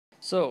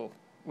So,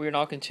 we're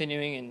now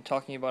continuing and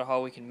talking about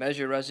how we can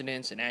measure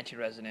resonance and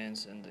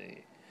anti-resonance and the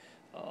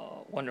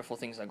wonderful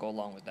things that go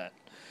along with that.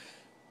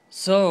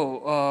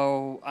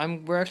 So,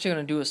 we're actually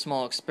going to do a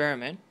small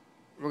experiment.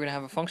 We're going to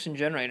have a function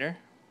generator,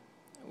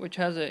 which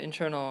has an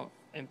internal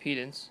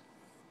impedance,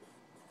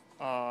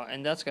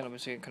 and that's going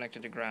to be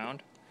connected to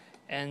ground.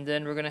 And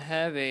then we're going to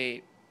have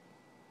a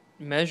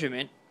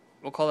measurement.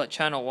 We'll call it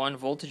channel 1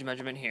 voltage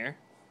measurement here.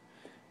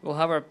 We'll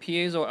have our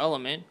piezo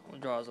element.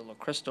 We'll draw as a little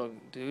crystal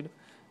dude.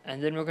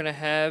 And then we're going to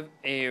have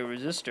a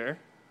resistor,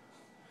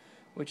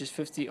 which is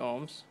 50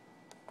 ohms.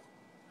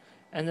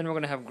 And then we're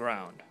going to have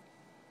ground.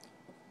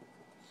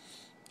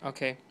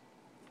 Okay.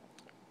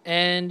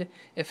 And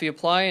if we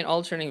apply an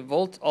alternating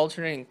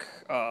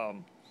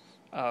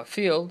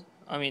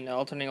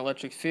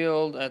electric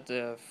field at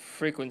the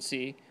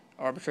frequency,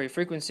 arbitrary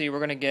frequency, we're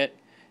going to get,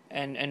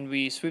 and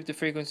we sweep the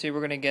frequency,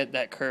 we're going to get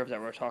that curve that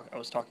I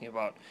was talking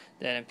about,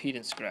 that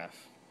impedance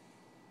graph.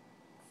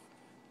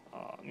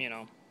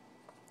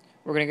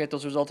 We're going to get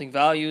those resulting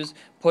values.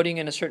 Putting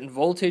in a certain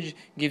voltage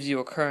gives you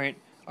a current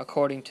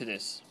according to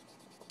this.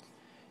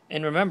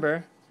 And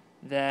remember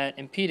that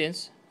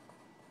impedance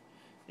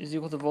is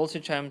equal to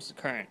voltage times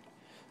current.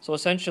 So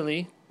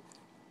essentially,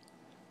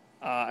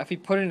 if we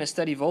put in a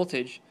steady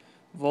voltage,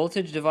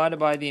 voltage divided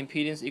by the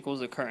impedance equals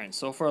the current.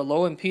 So for a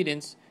low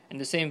impedance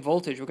and the same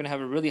voltage, we're going to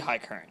have a really high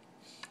current.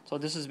 So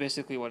this is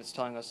basically what it's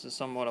telling us is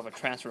somewhat of a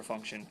transfer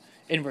function,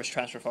 inverse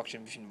transfer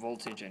function between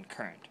voltage and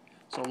current.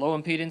 So low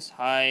impedance,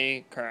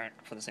 high current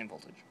for the same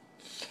voltage.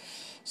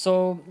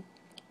 So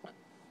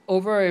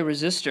over a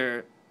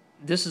resistor,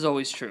 this is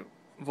always true.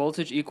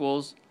 Voltage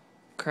equals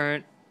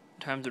current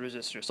times the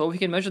resistor. So if we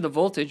can measure the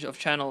voltage of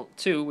channel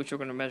 2, which we're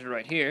going to measure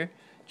right here,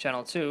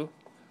 channel 2,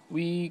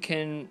 we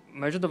can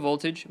measure the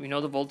voltage, we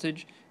know the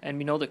voltage, and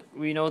we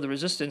know the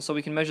resistance, so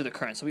we can measure the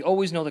current. So we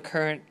always know the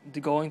current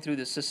going through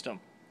the system.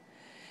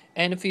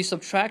 And if we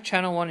subtract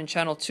channel 1 and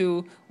channel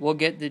 2, we'll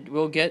get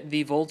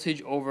the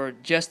voltage over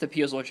just the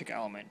piezoelectric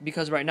element.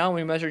 Because right now when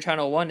we measure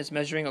channel 1, it's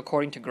measuring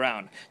according to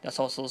ground. That's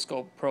how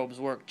oscilloscope probes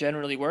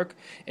generally work,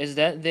 is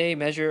that they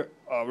measure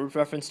with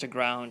reference to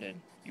ground, and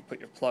you put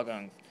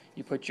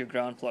your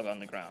ground plug on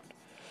the ground.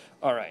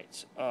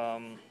 Alright,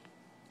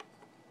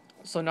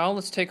 so now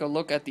let's take a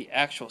look at the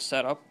actual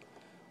setup,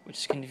 which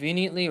is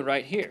conveniently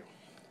right here.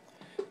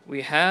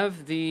 We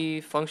have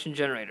the function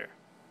generator.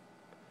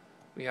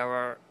 We have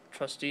our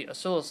trusty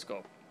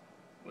oscilloscope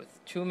with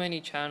too many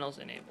channels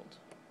enabled.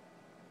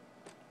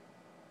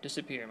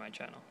 Disappear my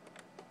channel.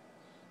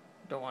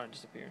 Don't want to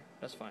disappear.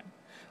 That's fine.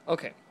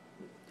 Okay.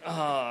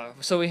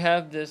 So we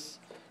have this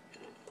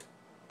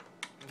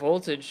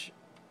voltage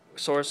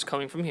source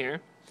coming from here.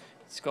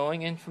 It's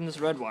going in from this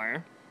red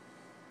wire.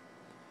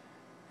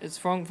 It's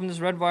from this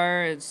red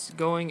wire. It's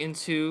going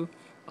into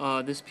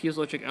this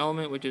piezoelectric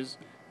element, which is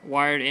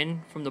wired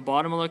in from the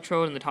bottom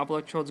electrode, and the top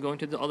electrode is going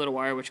to the other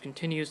wire, which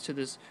continues to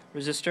this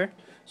resistor.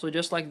 So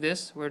just like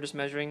this, we're just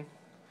measuring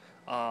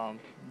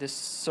this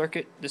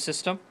circuit, the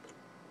system,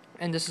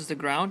 and this is the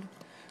ground.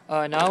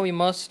 Now we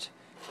must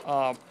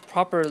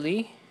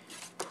properly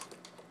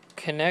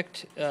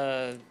connect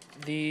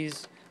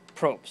these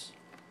probes,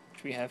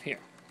 which we have here.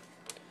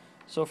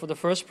 So for the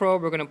first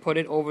probe, we're going to put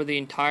it over the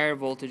entire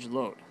voltage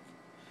load.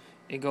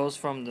 It goes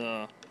from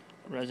the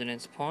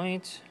resonance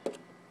point,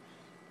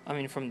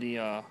 from the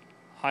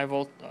high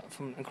volt,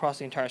 from across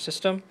the entire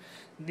system.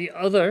 The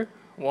other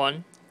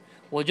one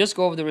will just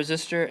go over the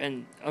resistor,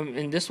 and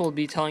this will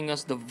be telling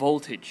us the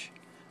voltage.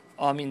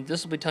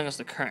 This will be telling us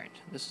the current.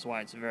 This is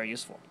why it's very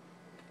useful.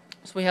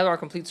 So we have our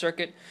complete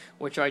circuit,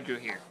 which I drew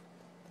here.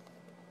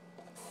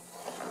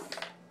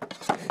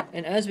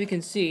 And as we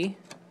can see,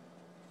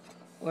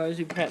 or as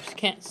we perhaps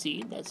can't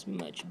see, that's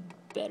much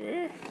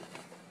better.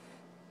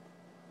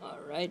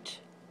 Alright.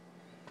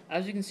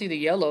 As you can see, the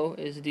yellow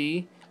is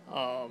the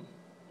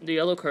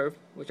yellow curve,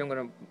 which I'm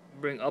going to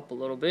bring up a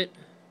little bit.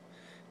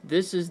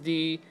 This is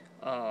the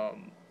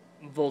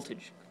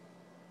voltage.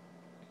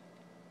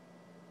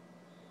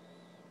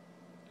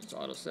 It's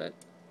auto set.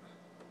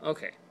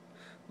 Okay,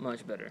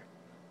 much better.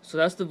 So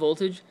that's the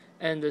voltage,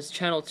 and this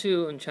channel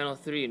 2 and channel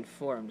 3 and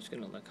 4, I'm just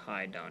going to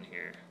hide down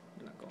here.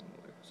 I'm not going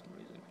away for some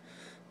reason.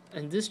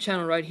 And this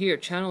channel right here,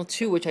 channel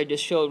 2, which I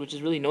just showed, which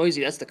is really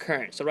noisy, that's the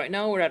current. So right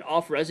now we're at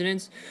off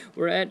resonance.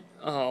 We're at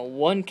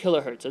 1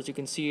 kilohertz, as you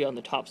can see on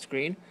the top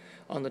screen,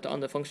 on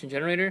the function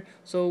generator.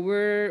 So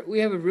we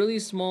have a really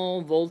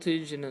small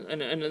voltage, and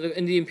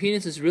the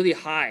impedance is really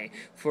high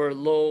for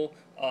low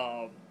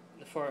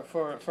for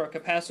a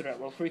capacitor at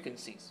low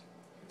frequencies.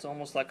 It's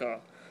almost like a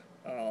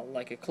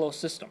closed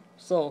system.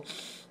 So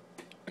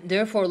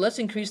therefore, let's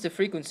increase the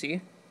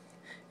frequency.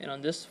 And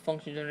on this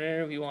function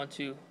generator, we want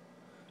to.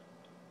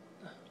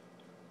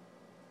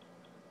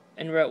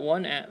 And we're at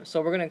 1 amp,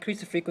 so we're going to increase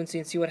the frequency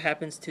and see what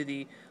happens to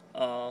the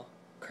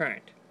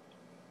current.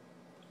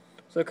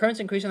 So the current's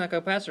increasing like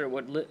a capacitor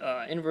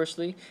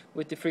inversely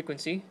with the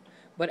frequency,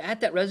 but at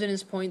that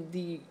resonance point,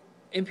 the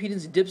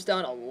impedance dips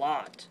down a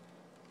lot.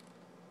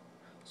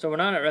 So we're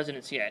not at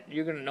resonance yet.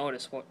 You're going to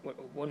notice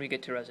when we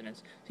get to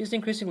resonance. See, it's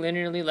increasing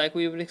linearly like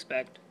we would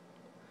expect.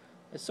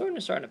 It's starting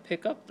to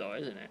pick up though,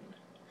 isn't it?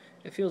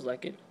 It feels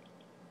like it.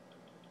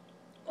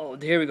 Oh,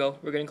 here we go.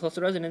 We're getting close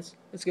to resonance.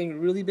 It's getting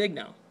really big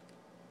now.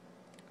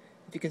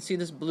 If you can see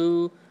this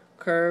blue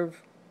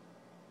curve,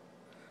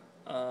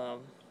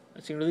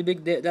 it's getting really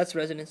big. That's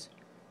resonance.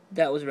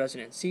 That was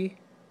resonance. See?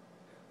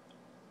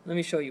 Let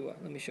me show you.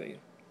 Let me show you.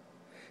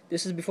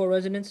 This is before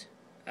resonance,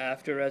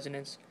 after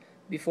resonance,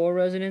 before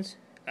resonance,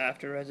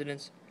 after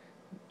resonance,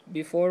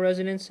 before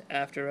resonance,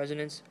 after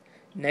resonance,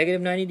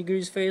 negative 90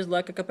 degrees phase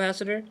like a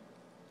capacitor.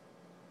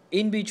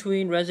 In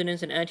between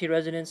resonance and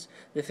anti-resonance,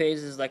 the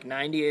phase is like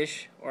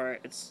 90-ish, or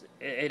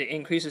it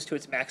increases to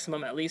its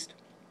maximum at least.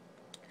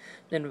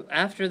 Then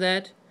after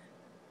that,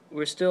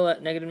 we're still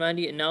at negative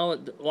 90, and now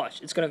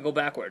watch, it's going to go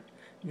backward.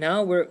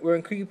 Now we're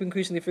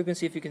increasing the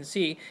frequency, if you can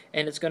see,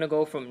 and it's going to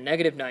go from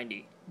negative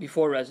 90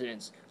 before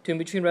resonance to in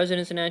between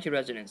resonance and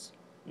anti-resonance.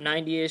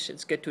 90-ish,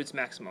 it's get to its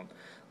maximum.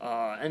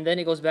 And then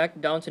it goes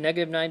back down to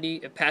negative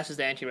 90, it passes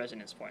the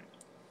anti-resonance point.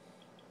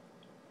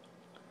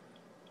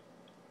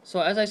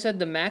 So as I said,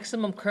 the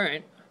maximum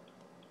current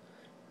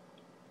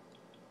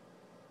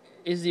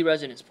is the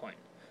resonance point.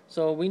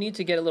 So we need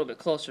to get a little bit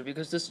closer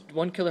because this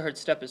 1 kilohertz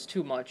step is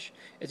too much.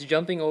 It's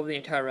jumping over the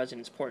entire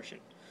resonance portion.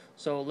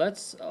 So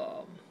let's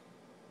now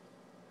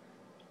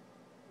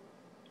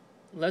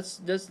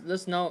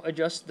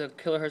adjust the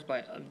kilohertz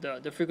by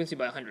the frequency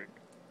by 100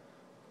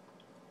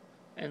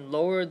 and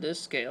lower this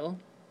scale.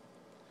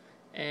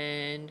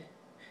 And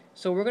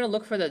so we're going to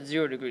look for that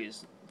 0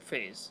 degrees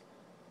phase,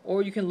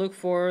 or you can look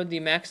for the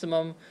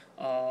maximum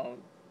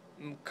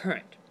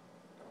current,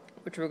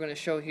 which we're going to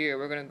show here.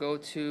 We're going to go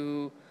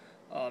to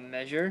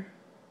measure,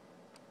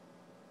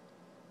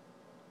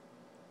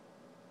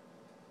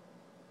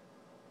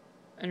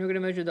 and we're going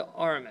to measure the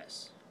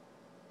RMS,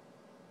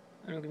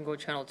 and we're going to go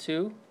channel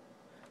 2,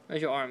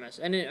 measure RMS.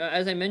 And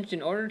as I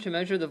mentioned, in order to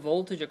measure the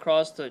voltage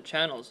across the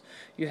channels,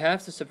 you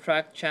have to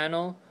subtract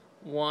channel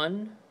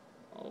 1,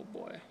 oh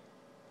boy,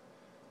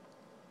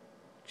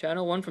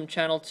 channel 1 from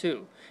channel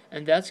 2,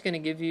 and that's going to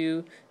give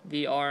you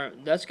the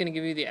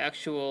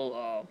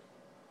actual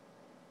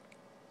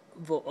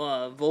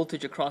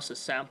voltage across the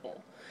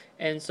sample.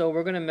 And so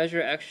we're going to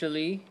measure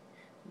actually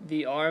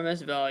the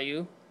RMS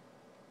value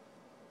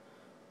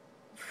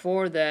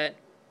for that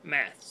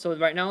math. So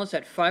right now it's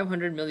at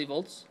 500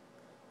 millivolts,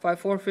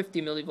 450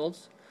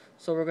 millivolts.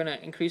 So we're going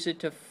to increase it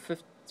to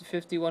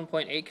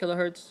 51.8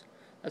 kilohertz.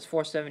 That's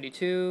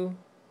 472,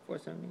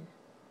 470.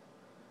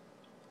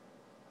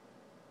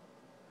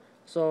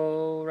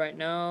 So right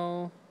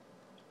now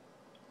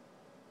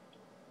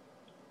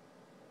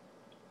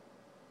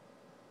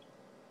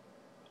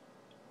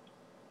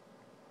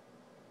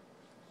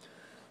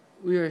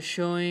we are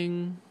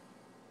showing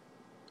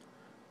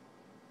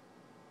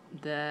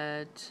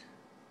that it's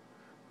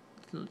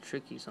a little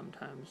tricky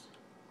sometimes,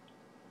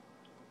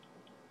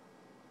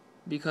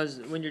 because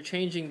when you're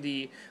changing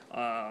the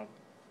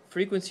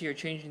frequency, you're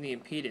changing the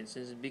impedance.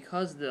 Is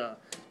because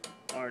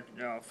our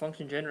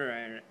function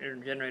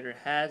generator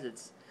has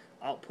its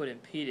output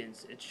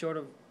impedance, it's short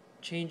of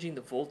changing the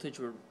voltage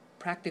we're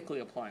practically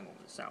applying over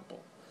the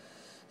sample.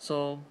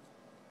 So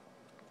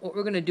what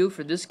we're going to do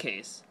for this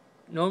case,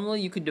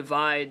 normally you could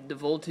divide the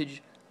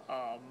voltage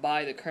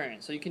by the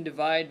current. So you can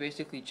divide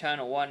basically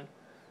channel 1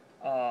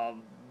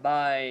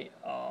 by,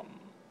 well,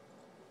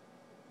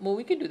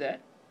 we could do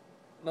that.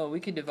 Well, we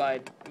could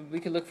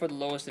look for the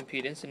lowest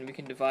impedance, and we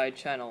can divide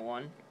channel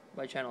 1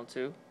 by channel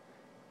 2.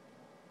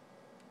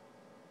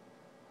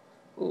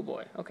 Oh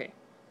boy, okay.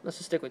 Let's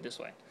just stick with this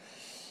way.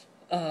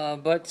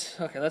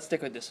 Okay, let's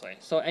stick with this way.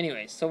 So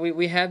anyway, so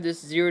we have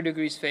this 0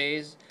 degrees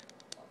phase,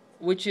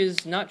 which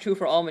is not true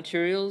for all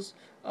materials.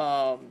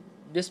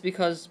 Just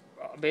because,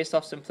 based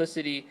off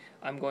simplicity,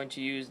 I'm going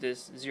to use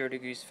this 0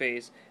 degrees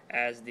phase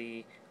as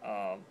the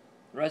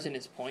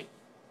resonance point,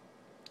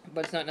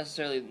 but it's not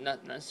necessarily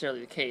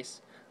the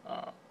case.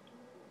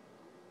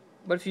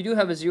 But if you do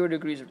have a 0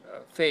 degrees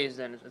phase,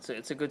 then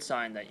it's a good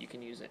sign that you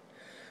can use it.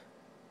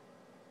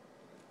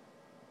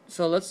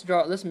 So let's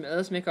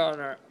make out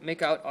our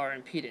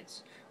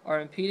impedance.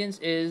 Our impedance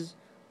is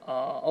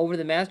over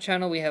the math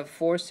channel we have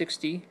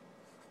 460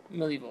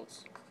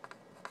 millivolts,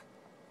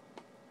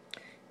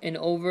 and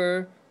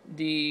over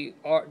the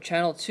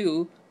channel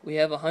 2 we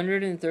have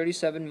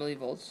 137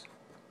 millivolts.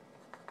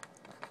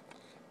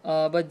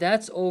 But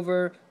that's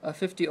over a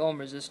 50 ohm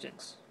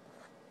resistance.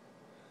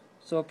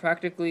 So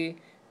practically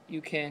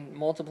you can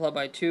multiply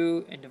by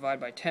 2 and divide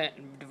by 10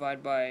 and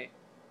divide by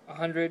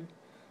 100.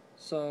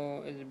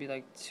 So it would be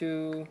like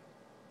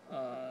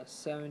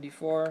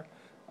 274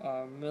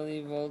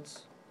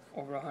 millivolts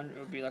over 100. It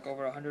would be like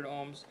over 100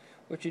 ohms,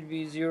 which would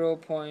be 0.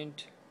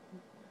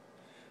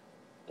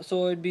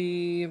 So it'd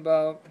be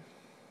about,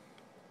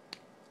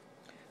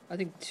 I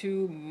think,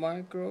 2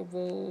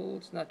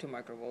 microvolts, not 2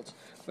 microvolts,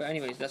 but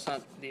anyways, that's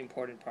not the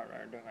important part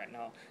we're doing right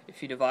now.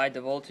 If you divide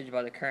the voltage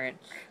by the current,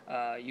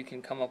 you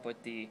can come up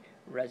with the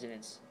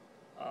resonance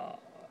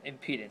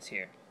impedance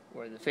here,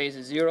 where the phase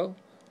is 0,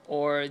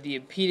 or the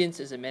impedance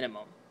is a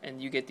minimum, and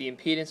you get the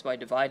impedance by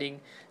dividing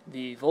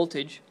the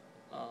voltage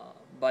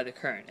by the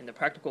current, and the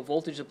practical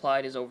voltage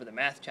applied is over the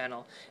math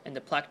channel, and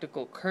the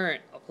practical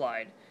current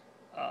applied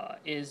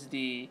is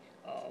the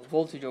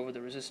voltage over the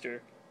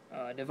resistor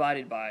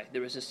divided by the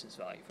resistance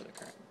value for the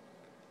current.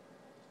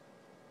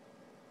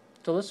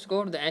 So let's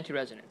go to the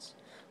anti-resonance.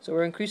 So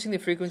we're increasing the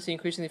frequency,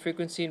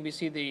 and we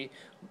see the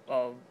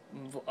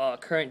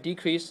current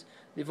decrease.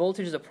 The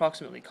voltage is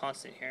approximately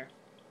constant here.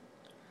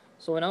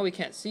 So now we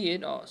can't see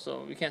it,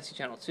 so we can't see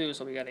channel 2,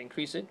 so we got to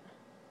increase it.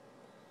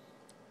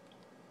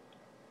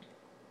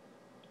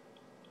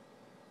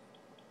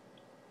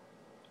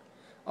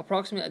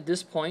 Approximately at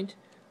this point,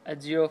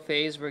 at 0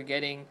 phase, we're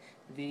getting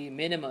the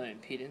minimum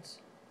impedance.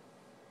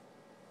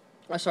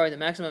 The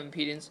maximum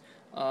impedance,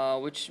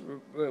 which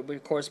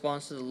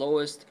corresponds to the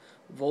lowest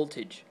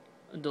voltage,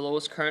 the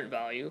lowest current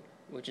value,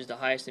 which is the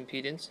highest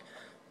impedance.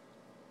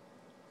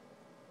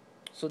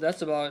 So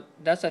that's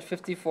at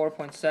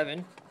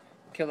 54.7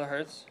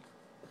 kilohertz.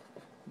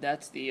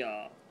 That's the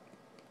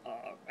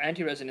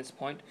anti-resonance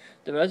point.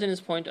 The resonance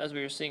point, as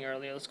we were seeing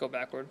earlier, let's go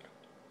backward.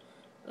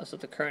 Let's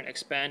let the current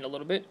expand a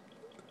little bit.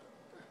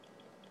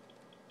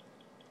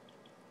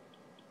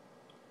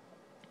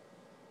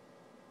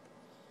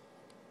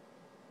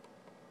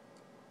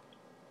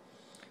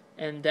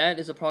 And that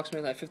is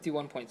approximately like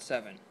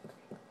 51.7.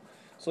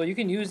 So you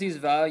can use these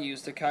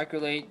values to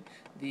calculate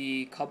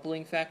the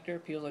coupling factor,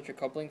 piezoelectric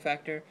coupling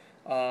factor,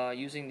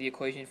 using the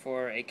equation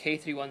for a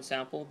K31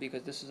 sample,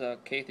 because this is a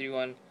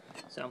K31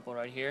 sample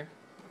right here,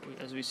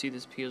 as we see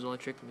this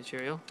piezoelectric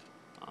material.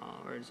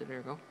 Where is it? There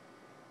we go.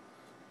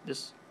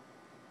 This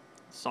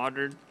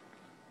soldered.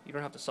 You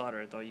don't have to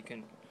solder it though. You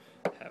can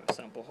have a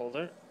sample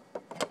holder.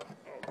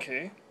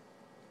 Okay.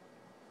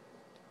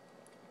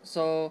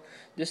 So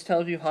this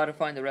tells you how to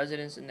find the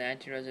resonance and the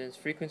anti-resonance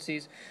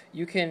frequencies.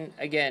 You can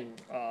again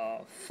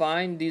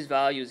find these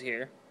values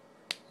here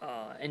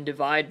and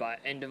divide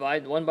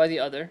one by the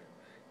other,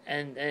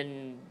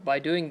 and by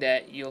doing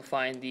that you'll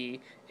find the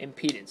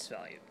impedance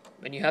value.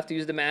 And you have to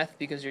use the math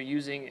because you're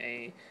using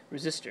a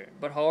resistor.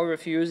 But however,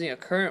 if you're using a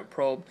current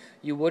probe,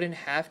 you wouldn't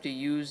have to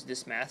use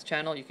this math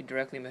channel. You could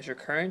directly measure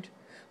current.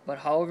 But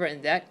however,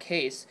 in that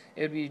case,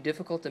 it would be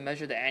difficult to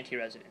measure the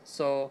anti-resonance.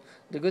 So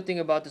the good thing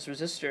about this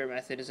resistor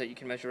method is that you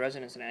can measure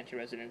resonance and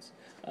anti-resonance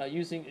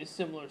using a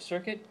similar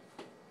circuit.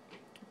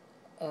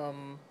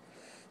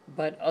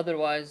 But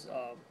otherwise,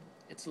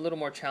 it's a little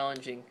more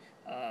challenging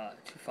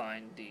to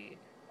find the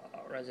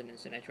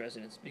resonance and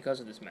anti-resonance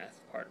because of this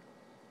math part.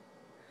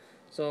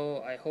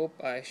 So I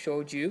hope I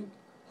showed you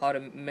how to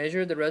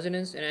measure the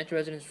resonance and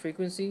anti-resonance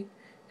frequency,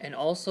 and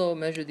also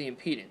measure the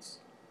impedance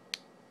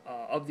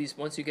of these.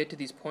 Once you get to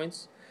these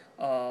points,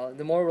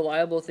 the more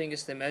reliable thing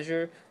is to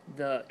measure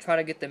try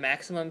to get the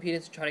maximum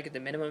impedance, try to get the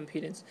minimum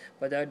impedance,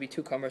 but that would be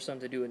too cumbersome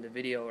to do in the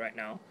video right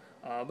now.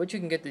 But you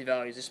can get the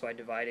values just by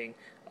dividing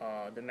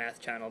the math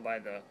channel by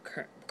the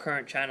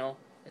current channel,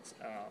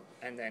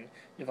 and then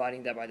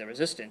dividing that by the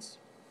resistance,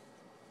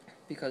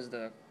 because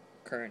the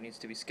current needs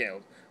to be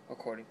scaled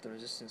according to the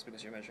resistance,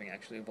 because you're measuring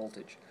actually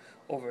voltage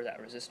over that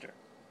resistor.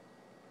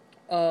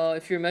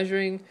 If you're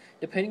measuring,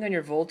 depending on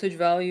your voltage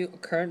value,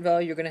 current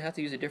value, you're going to have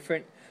to use a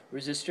different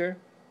resistor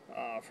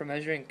for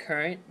measuring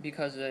current,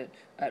 because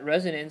at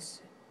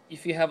resonance,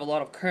 if you have a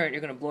lot of current,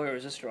 you're going to blow your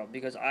resistor up,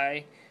 because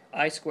I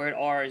squared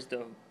R is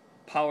the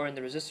power in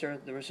the resistor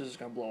is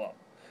going to blow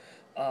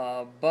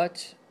up.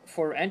 But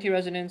for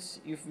anti-resonance,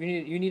 you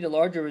need a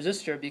larger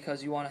resistor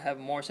because you want to have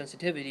more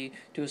sensitivity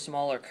to a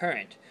smaller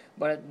current.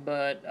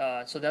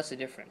 So that's the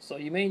difference. So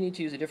you may need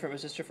to use a different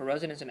resistor for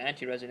resonance and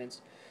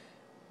anti-resonance.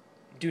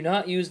 Do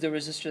not use the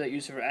resistor that you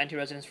use for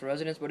anti-resonance for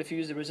resonance, but if you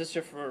use the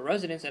resistor for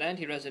resonance and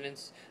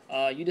anti-resonance,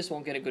 you just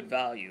won't get a good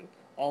value,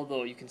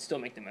 although you can still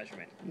make the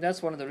measurement. And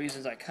that's one of the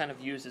reasons I kind of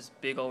use this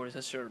big old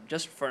resistor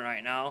just for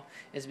right now,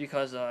 is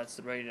because it's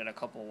rated at a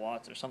couple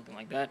watts or something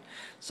like that,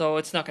 so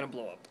it's not going to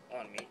blow up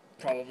on me.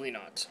 Probably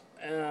not.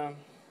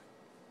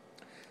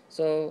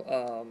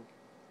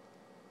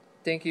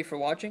 Thank you for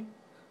watching.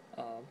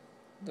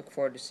 Look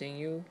forward to seeing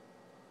you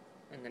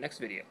in the next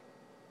video.